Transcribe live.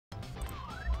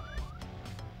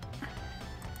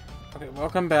Okay,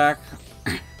 welcome back.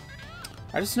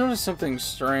 I just noticed something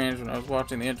strange when I was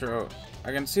watching the intro.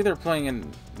 I can see they're playing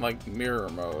in, like, mirror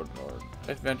mode, or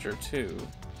Adventure 2,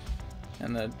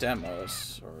 in the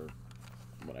demos, or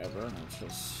whatever. It's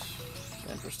just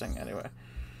interesting, anyway.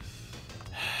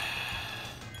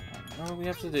 I don't know what we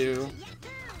have to do.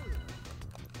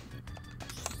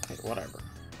 Okay, whatever.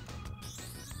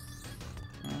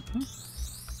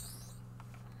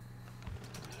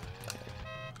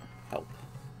 Help.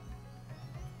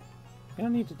 You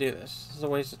don't need to do this. This is a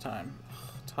waste of time.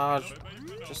 Taj,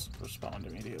 just respond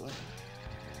immediately.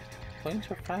 Planes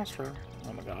are faster.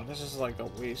 Oh my god, this is like a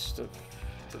waste of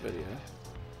the video.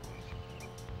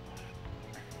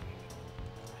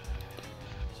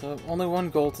 So, only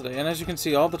one goal today. And as you can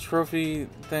see, all the trophy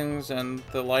things and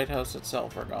the lighthouse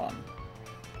itself are gone.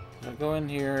 If I go in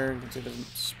here, you can see the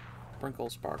sprinkle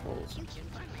sparkles.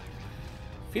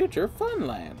 Future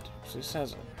Funland. She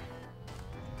says it.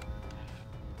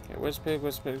 Okay, Wizpig,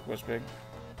 Wizpig, Wizpig.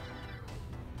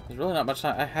 There's really not much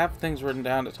time. I have things written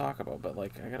down to talk about, but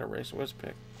like, I gotta race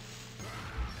Wizpig.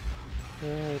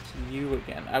 It's you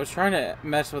again. I was trying to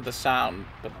mess with the sound,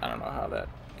 but I don't know how that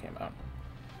came out.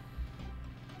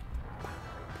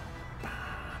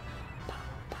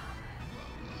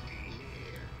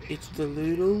 It's the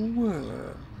little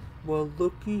worm. Well,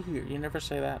 looky here. You never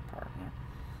say that part. Yeah.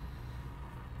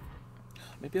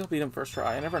 Maybe I'll beat him first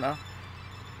try. I never know.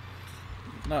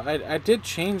 No, I did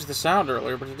change the sound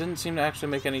earlier, but it didn't seem to actually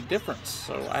make any difference.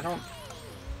 So I don't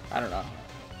know.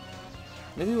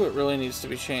 Maybe what really needs to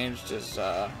be changed is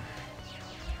the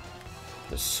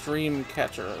stream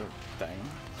catcher thing.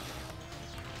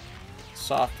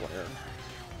 Software.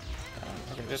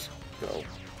 Okay, just go.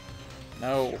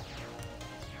 No.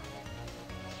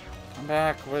 Come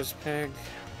back, Wizpig.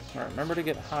 Alright, remember to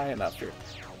get high enough here.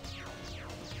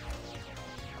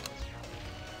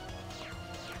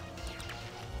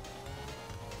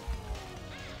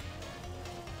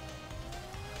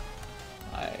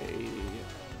 I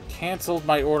canceled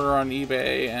my order on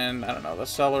eBay, and I don't know, the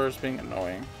seller is being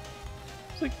annoying.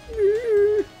 It's like,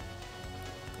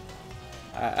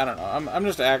 I don't know. I'm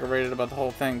just aggravated about the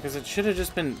whole thing because it should have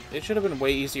just been. It should have been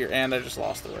way easier, and I just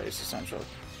lost the race essentially.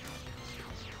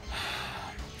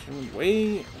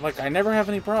 Way, like, I never have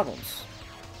any problems.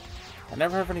 I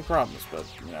never have any problems, but,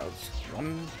 you know, it's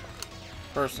one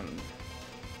person.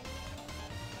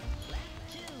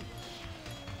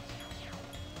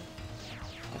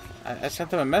 I sent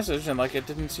them a message, and, like, it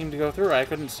didn't seem to go through. I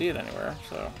couldn't see it anywhere,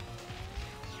 so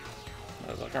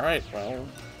I was like, alright, well,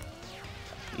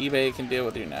 eBay can deal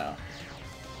with you now.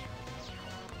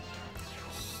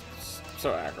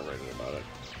 So aggravated about it.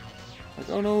 Like,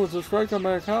 oh no, it's a strike on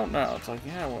my account now. It's like,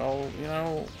 yeah, well, you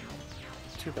know,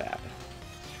 too bad.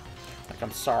 Like,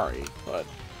 I'm sorry, but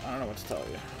I don't know what to tell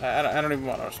you. I don't even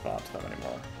want to respond to them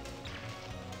anymore.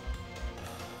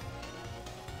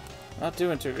 Not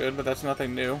doing too good, but that's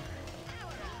nothing new.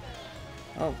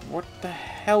 Oh, what the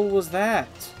hell was that?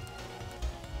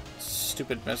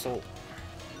 Stupid missile.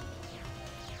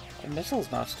 The missile's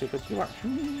not stupid, you are.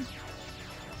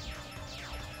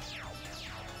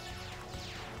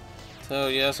 So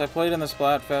yes, I played in the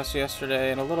Splatfest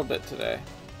yesterday and a little bit today.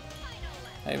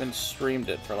 I even streamed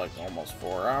it for like almost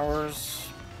 4 hours.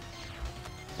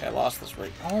 Okay, I lost this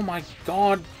race. Oh my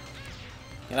god!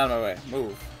 Get out of my way.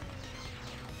 Move.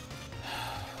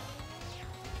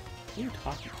 Who are you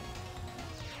talking to?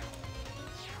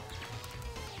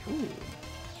 Ooh.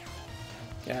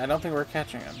 Yeah, I don't think we're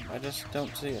catching him. I just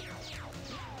don't see it.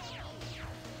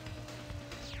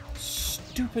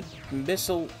 Stupid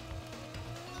missile.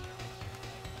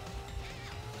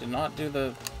 Did not do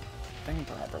the thing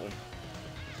properly.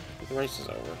 The race is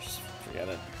over. Just forget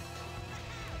it.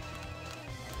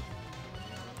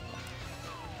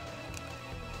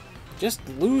 Just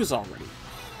lose already.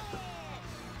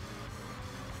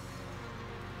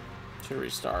 Should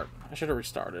restart. I should have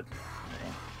restarted.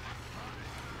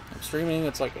 I'm streaming.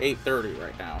 It's like 8:30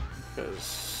 right now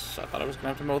because I thought I was gonna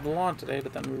have to mow the lawn today,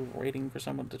 but then we were waiting for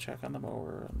someone to check on the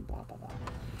mower and blah blah blah.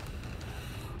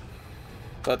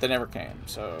 But they never came,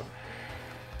 so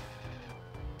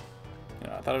you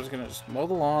know, I thought I was gonna just mow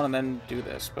the lawn and then do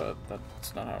this, but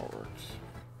that's not how it works.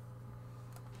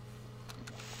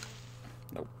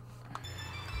 Nope.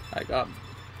 I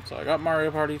got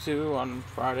Mario Party 2 on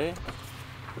Friday,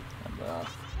 and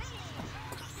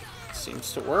it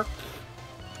seems to work.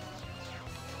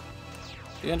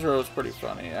 The intro is pretty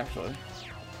funny, actually.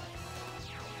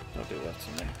 Don't do that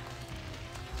to me.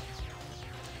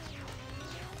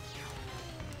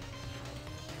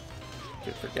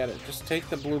 Dude, forget it. Just take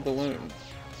the blue balloon.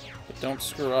 But don't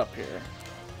screw up here.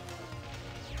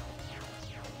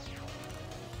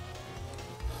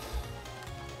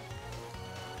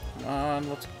 Come on,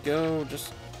 let's go.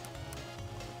 Just...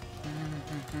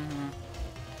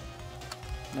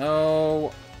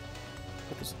 No.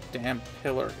 Put this damn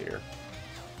pillar here.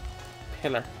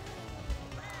 Pillar.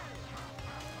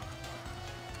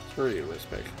 Screw you,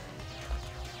 Wizpig.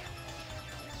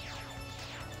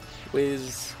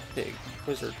 Wizpig.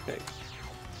 Wizard Pig.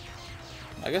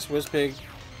 I guess Wizpig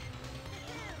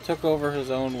took over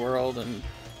his own world and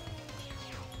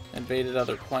invaded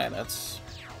other planets.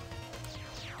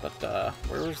 But,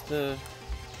 where was the...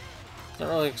 It's not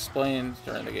really explained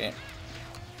during the game.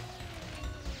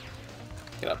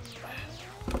 Get up.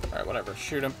 Alright, whatever.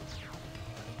 Shoot him.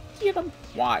 Shoot him.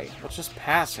 Why? Let's just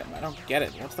pass him. I don't get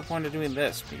it. What's the point of doing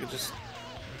this? We could just...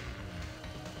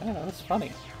 I don't know. It's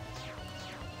funny.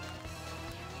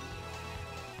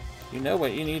 You know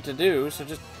what you need to do, so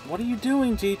just... What are you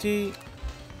doing, TT?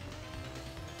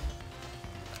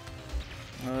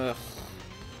 Ugh.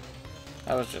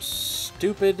 That was just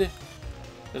stupid.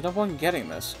 There's no point in getting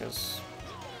this, because...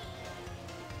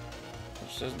 It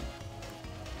just isn't...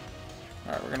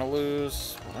 Alright, we're gonna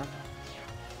lose... Whatever.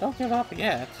 Don't give up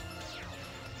yet.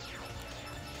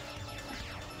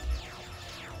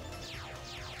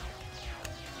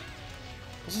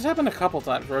 This has happened a couple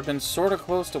times where I've been sort of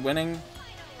close to winning.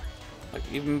 Like,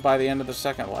 even by the end of the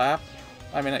second lap.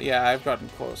 I mean, yeah, I've gotten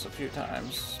close a few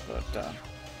times, but,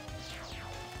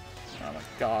 oh my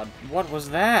god. What was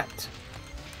that?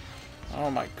 Oh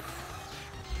my...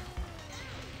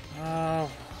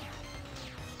 Oh...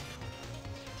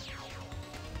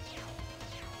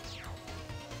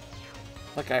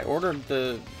 Like, I ordered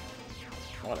the...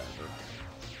 Whatever.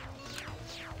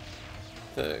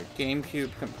 The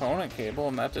GameCube component cable,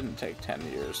 and that didn't take 10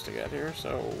 years to get here,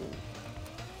 so...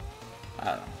 I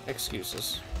don't know.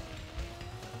 Excuses.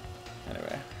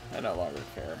 Anyway, I no longer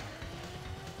care.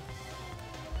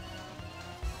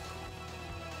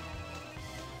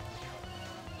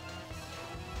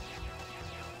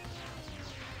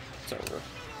 It's over.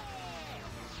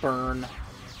 Burn.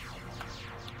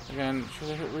 Again, should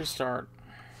I hit restart?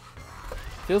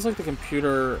 Feels like the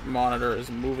computer monitor is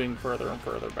moving further and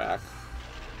further back.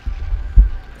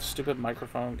 The stupid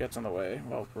microphone gets in the way.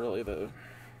 Well, really the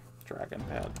dragon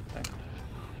pad thing.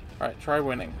 Alright, try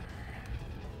winning.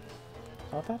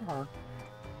 Not that hard.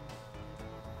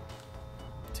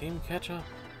 Team catch up.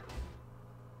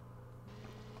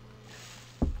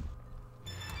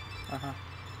 Uh-huh.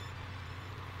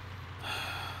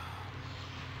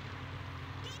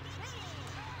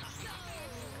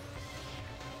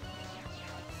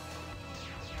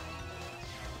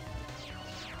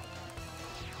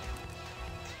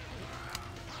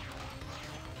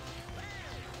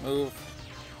 Move.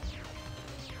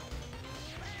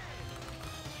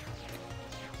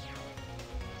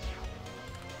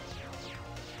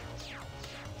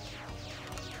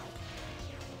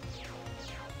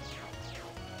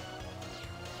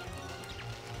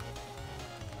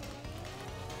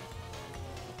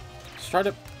 Let's try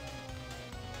to...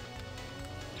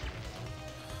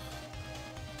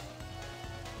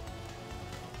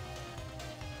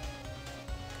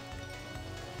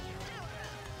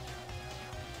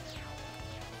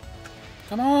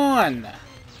 Come on! I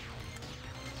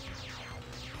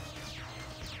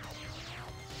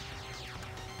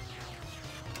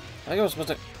think I was supposed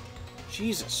to...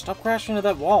 Jesus, stop crashing into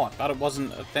that wall. I thought it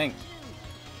wasn't a thing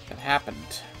that happened.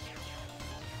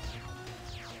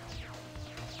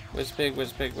 Wizpig,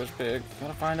 Wizpig, Wizpig.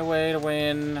 Gotta find a way to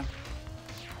win.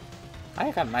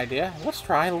 I got an idea. Let's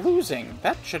try losing.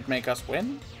 That should make us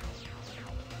win.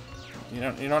 You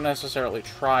don't necessarily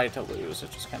try to lose.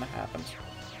 It just kind of happens.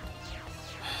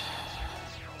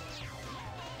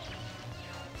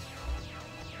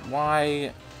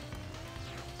 Why?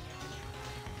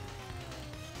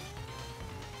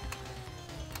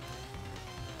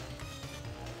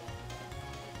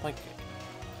 Like,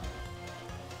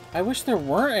 I wish there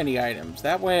weren't any items.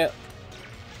 That way, at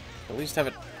least have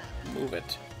it move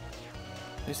it.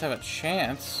 At least have a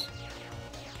chance.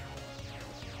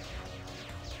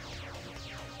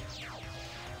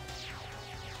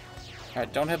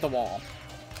 Alright, don't hit the wall.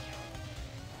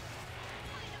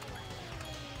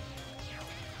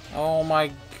 Oh my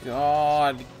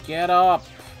god, get up!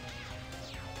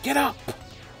 Get up!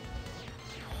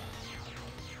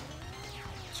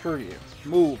 Screw you.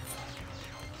 Move.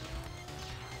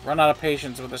 Run out of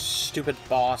patience with this stupid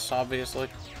boss, obviously.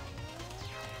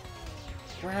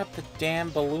 Grab the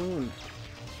damn balloon.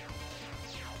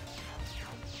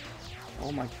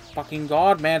 Oh my fucking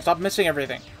god, man, stop missing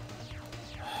everything.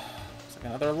 It's like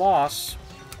another loss.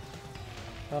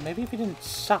 Well, maybe if you didn't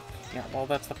suck. Yeah, well,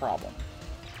 that's the problem.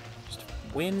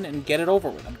 Win and get it over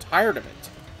with. I'm tired of it.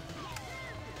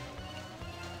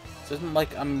 This isn't,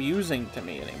 like, amusing to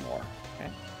me anymore.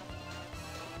 Okay?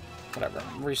 Whatever.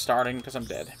 I'm restarting because I'm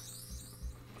dead.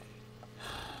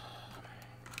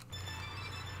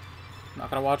 I'm not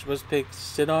gonna watch Wizpig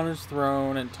sit on his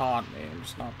throne and taunt me. I'm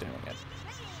just not doing it.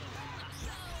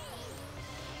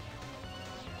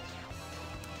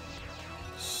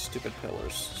 Stupid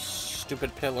pillars.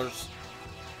 Stupid pillars.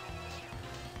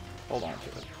 Hold on to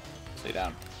it. Stay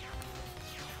down.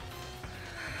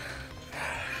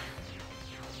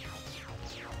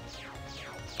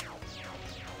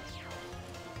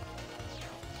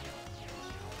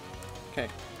 Okay.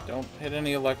 Don't hit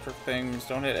any electric things.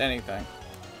 Don't hit anything.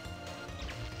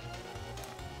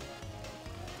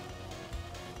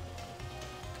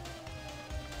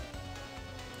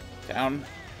 Down.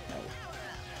 No.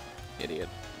 Idiot.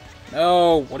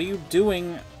 No! What are you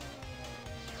doing?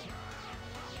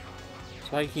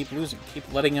 That's why you keep losing.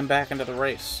 Keep letting him back into the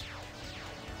race.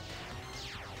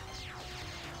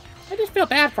 I just feel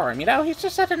bad for him, you know? He's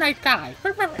just such a nice guy.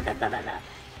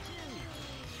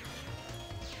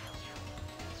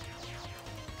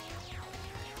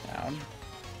 Down.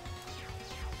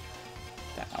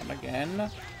 Down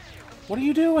again. What are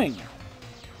you doing?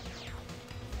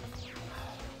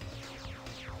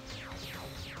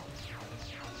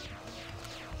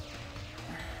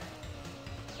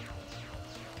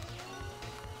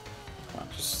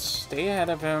 Stay ahead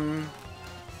of him.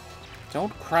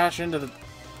 Don't crash into the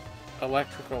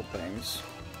electrical things.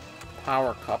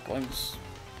 Power couplings,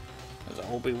 as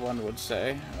Obi-Wan would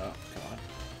say. Oh, God.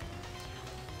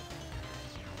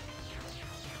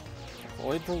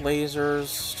 Avoid the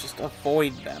lasers. Just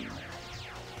avoid them.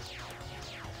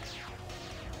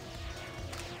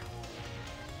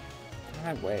 Get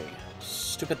out of my way.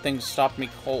 Stupid things stop me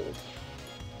cold.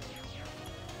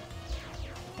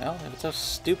 Well, if it's so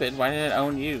stupid, why did it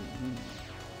own you?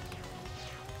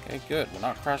 Okay, good. We're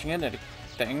not crashing into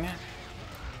anything.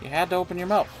 You had to open your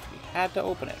mouth. You had to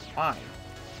open it. Fine.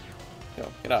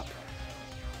 Go, get up.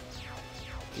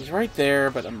 He's right there,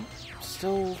 but I'm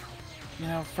still, you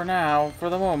know, for now,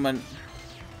 for the moment.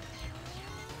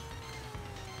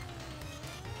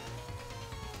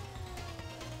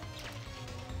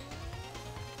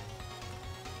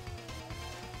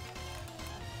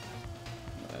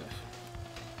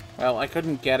 Well, I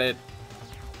couldn't get it.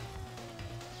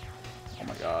 Oh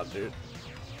my god, dude.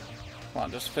 Come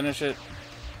on, just finish it.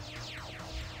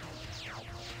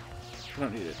 You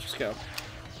don't need it, just go.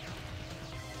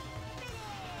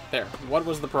 There. What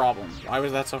was the problem? Why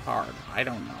was that so hard? I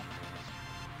don't know.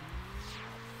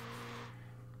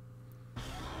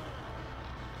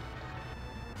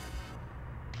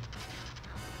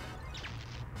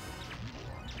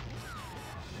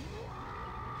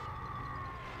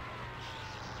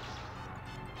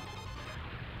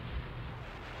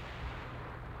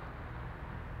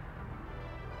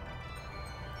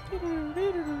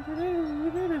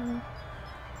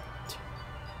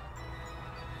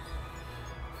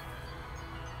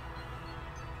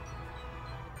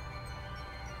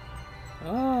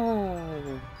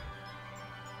 Oh,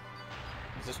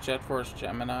 is this Jet Force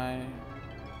Gemini?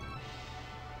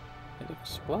 It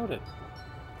exploded.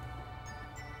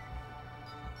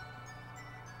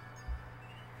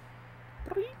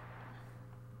 What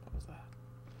was that?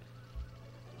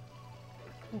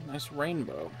 Oh, nice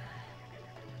rainbow.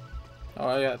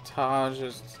 Oh yeah, Taj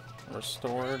is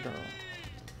restored.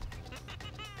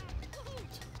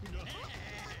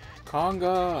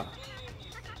 Conga!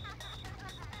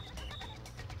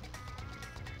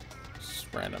 Just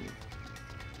random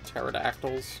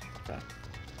pterodactyls. Okay.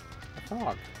 A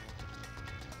frog.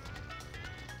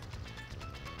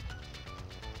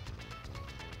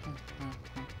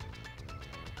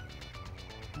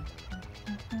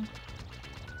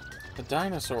 The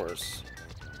dinosaurs.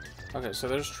 Okay, so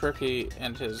there's Tricky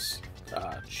and his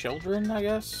children, I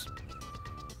guess?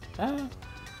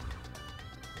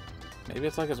 Maybe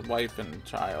it's like his wife and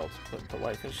child, but the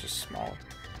wife is just smaller.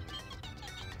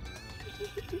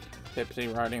 Tipsy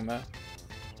riding the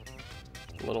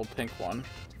little pink one.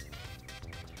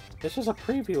 This is a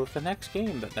preview of the next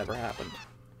game that never happened.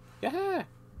 Yeah!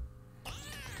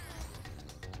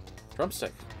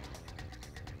 Drumstick.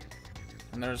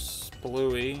 And there's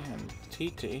Bluey and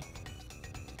TT.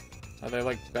 Are they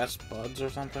like best buds or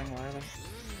something? Why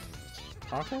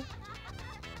are they? Okay.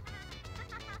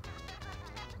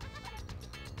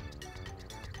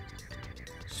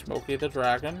 Smokey the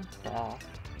Dragon. Oh.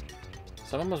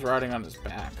 Someone was riding on his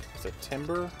back. Is it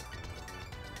Timber?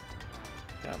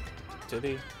 Yep.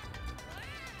 Diddy.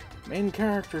 Main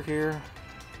character here.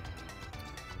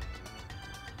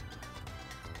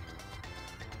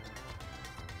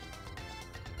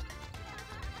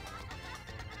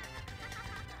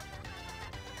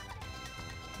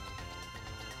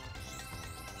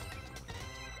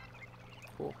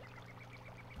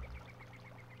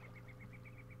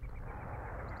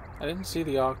 I didn't see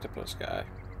the octopus guy.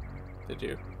 Did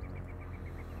you?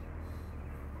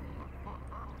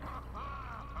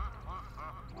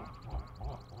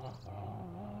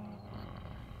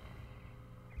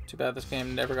 Too bad this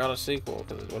game never got a sequel,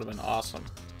 because it would have been awesome.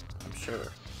 I'm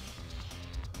sure.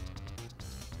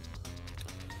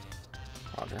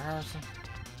 Roger Harrison.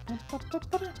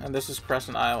 And this is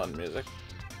Crescent Island music.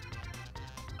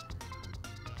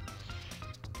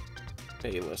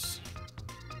 Bayless.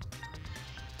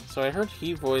 So I heard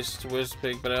he voiced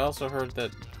Wizpig, but I also heard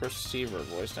that Chris Seaver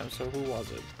voiced him, so who was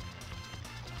it?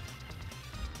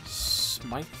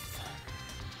 Smythe?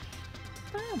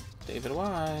 Oh, David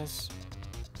Wise.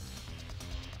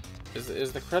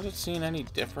 Is the credit scene any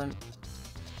different?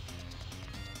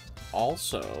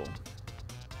 Also,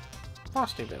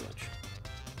 Frosty Village.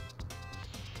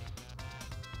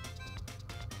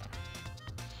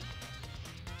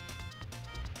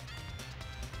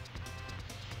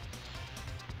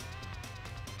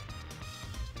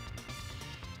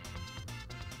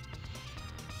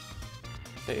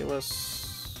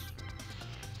 Bayless.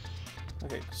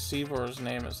 Okay, Seavor's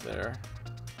name is there.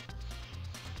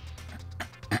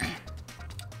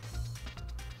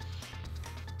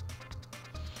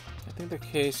 I think the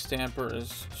K stamper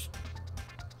is...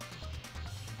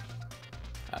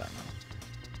 I don't know.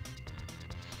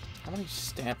 How many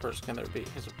stampers can there be?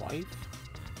 His wife?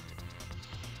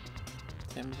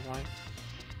 Tim's wife?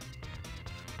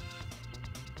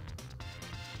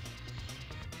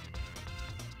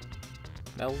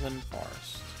 Melvin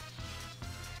Forrest.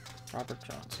 Robert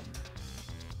Johnson.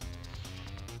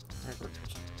 Greg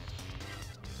Richardson.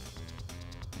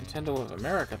 Nintendo of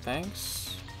America,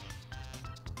 thanks.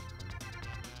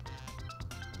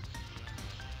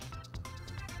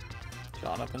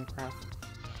 Jonathan Kraft.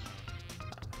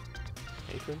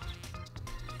 Patrons.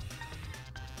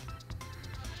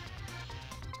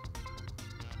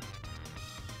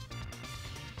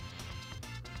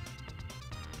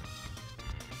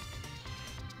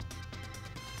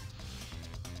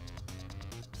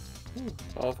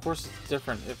 Well, of course it's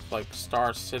different if, like,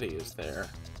 Star City is there.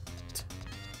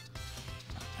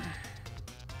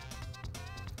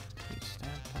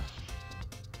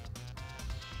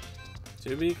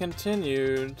 To be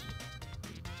continued.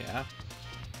 Yeah.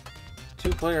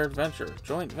 Two-player adventure.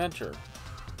 Joint venture.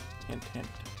 Hint, hint.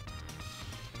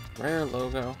 Rare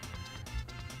logo.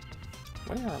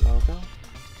 Rare logo.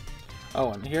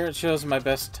 Oh, and here it shows my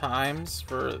best times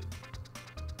for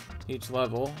each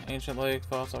level. Ancient Lake,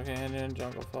 Fossil Canyon,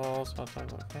 Jungle Falls, Hot Tub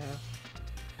Volcano.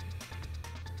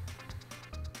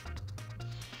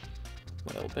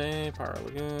 Whale Bay, Pyro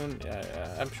Lagoon.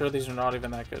 Yeah, I'm sure these are not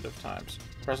even that good of times.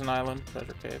 Crescent Island,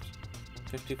 Treasure Caves.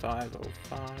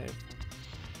 5505.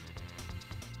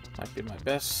 Might be my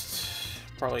best.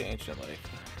 Probably Ancient Lake.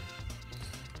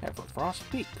 Everfrost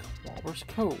Peak, Walrus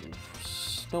Cove,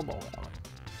 Snowball Valley.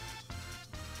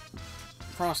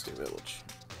 Frosty Village.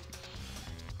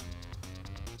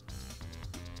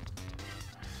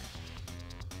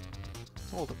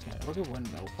 Oh, look at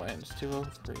Windmill Plains,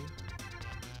 203.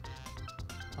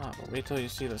 Ah, but wait till you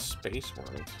see the Space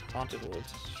World. Haunted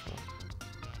Woods.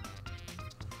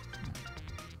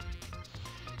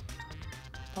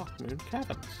 Dark Moon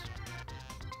Caverns.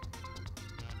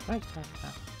 Right, okay,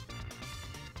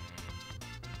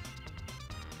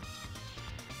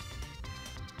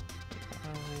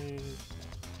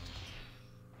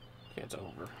 it's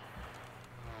over.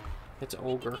 It's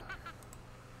ogre.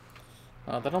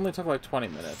 That only took like 20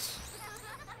 minutes.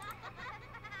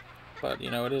 But,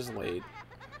 you know, it is late.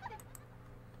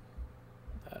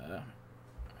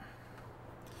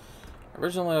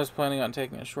 Originally I was planning on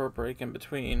taking a short break in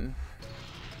between.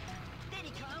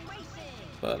 Diddy Kong Racing.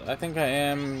 But I think I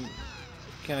am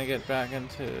gonna get back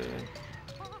into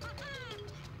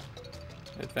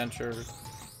Adventure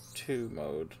 2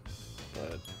 mode.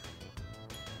 But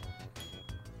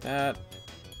that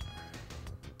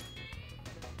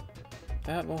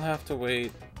will have to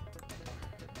wait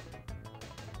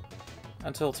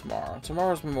until tomorrow.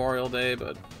 Tomorrow's Memorial Day,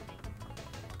 but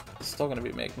I'm still going to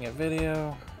be making a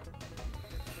video.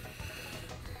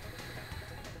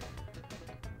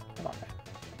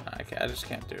 I just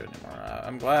can't do it anymore.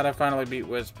 I'm glad I finally beat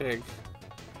Wizpig.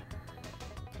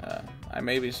 I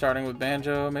may be starting with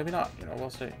Banjo, maybe not. You know, we'll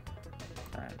see.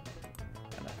 Alright.